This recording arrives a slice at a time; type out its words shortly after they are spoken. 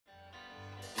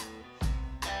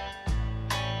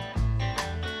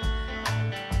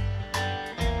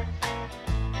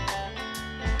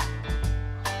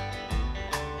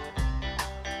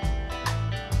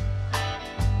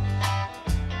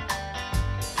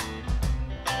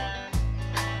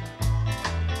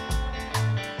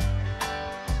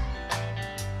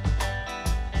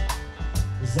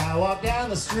As I walk down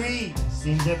the street,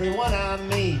 seems everyone I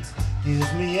meet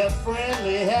gives me a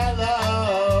friendly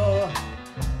hello.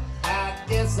 I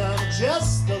guess I'm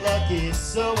just a lucky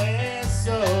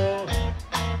so-and-so.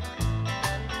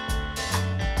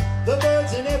 The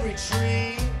birds in every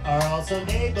tree are also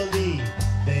neighborly.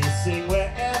 They sing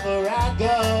wherever I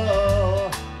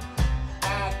go.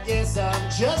 I guess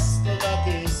I'm just a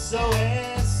lucky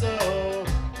so-and-so.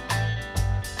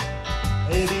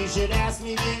 If you should ask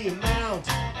me the amount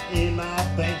in my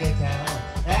bank account,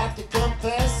 I have to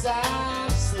confess I'm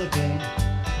slipping.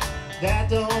 That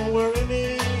don't worry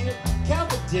me.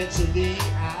 Confidentially,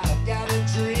 I've got a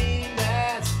dream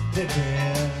that's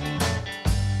pippin'.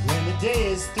 When the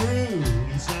day is through,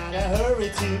 it's not a hurry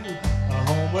to a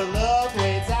home where love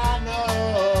waits, I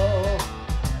know.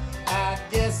 I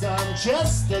guess I'm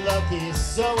just a lucky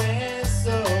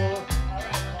so-and-so.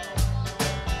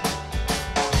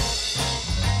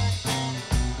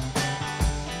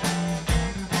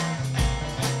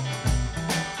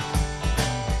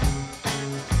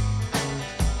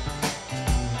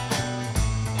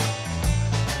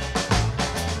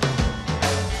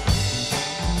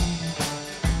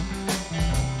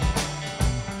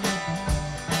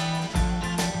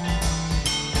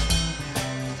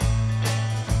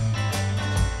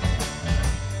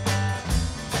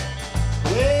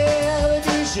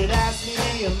 Should ask me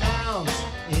the amount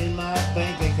in my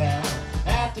bank account,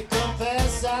 I have to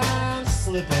confess I'm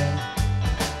slipping.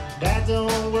 That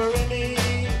don't worry me.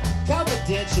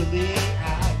 Confidentially,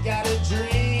 I got a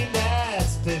dream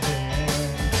that's pippin'.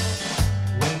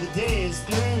 When the day is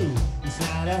through, it's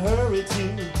not a hurry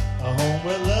to a home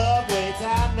where love waits,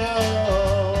 I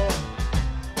know.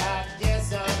 I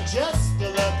guess I'm just a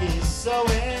lucky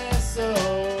so-and-so.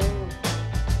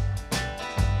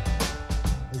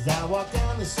 As I walk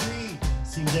down the street,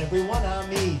 seems everyone I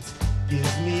meet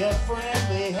gives me a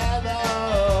friendly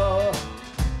hello.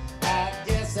 I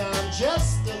guess I'm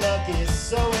just a lucky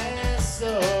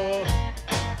so-and-so.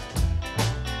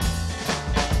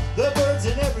 The birds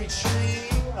in every tree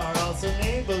are also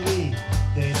neighborly.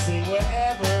 They sing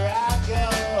wherever I go.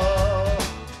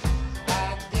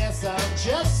 I guess I'm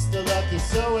just a lucky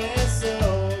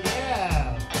so-and-so,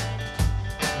 yeah.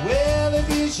 Well, if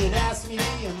you should ask me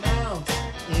the amount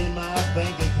in my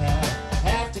bank account,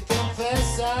 have to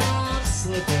confess I'm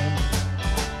slipping.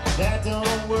 That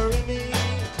don't worry me.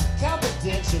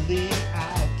 Confidentially,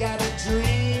 I've got a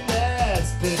dream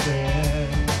that's pippin'.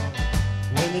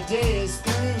 When the day is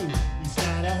through, it's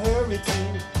not a hurry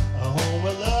to a home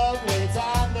where love waits,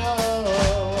 I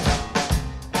know.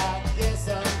 I guess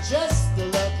I'm just a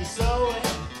lucky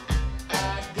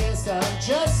I guess I'm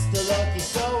just a lucky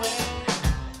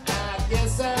I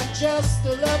guess I'm just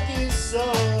a lucky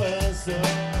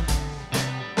so-and-so.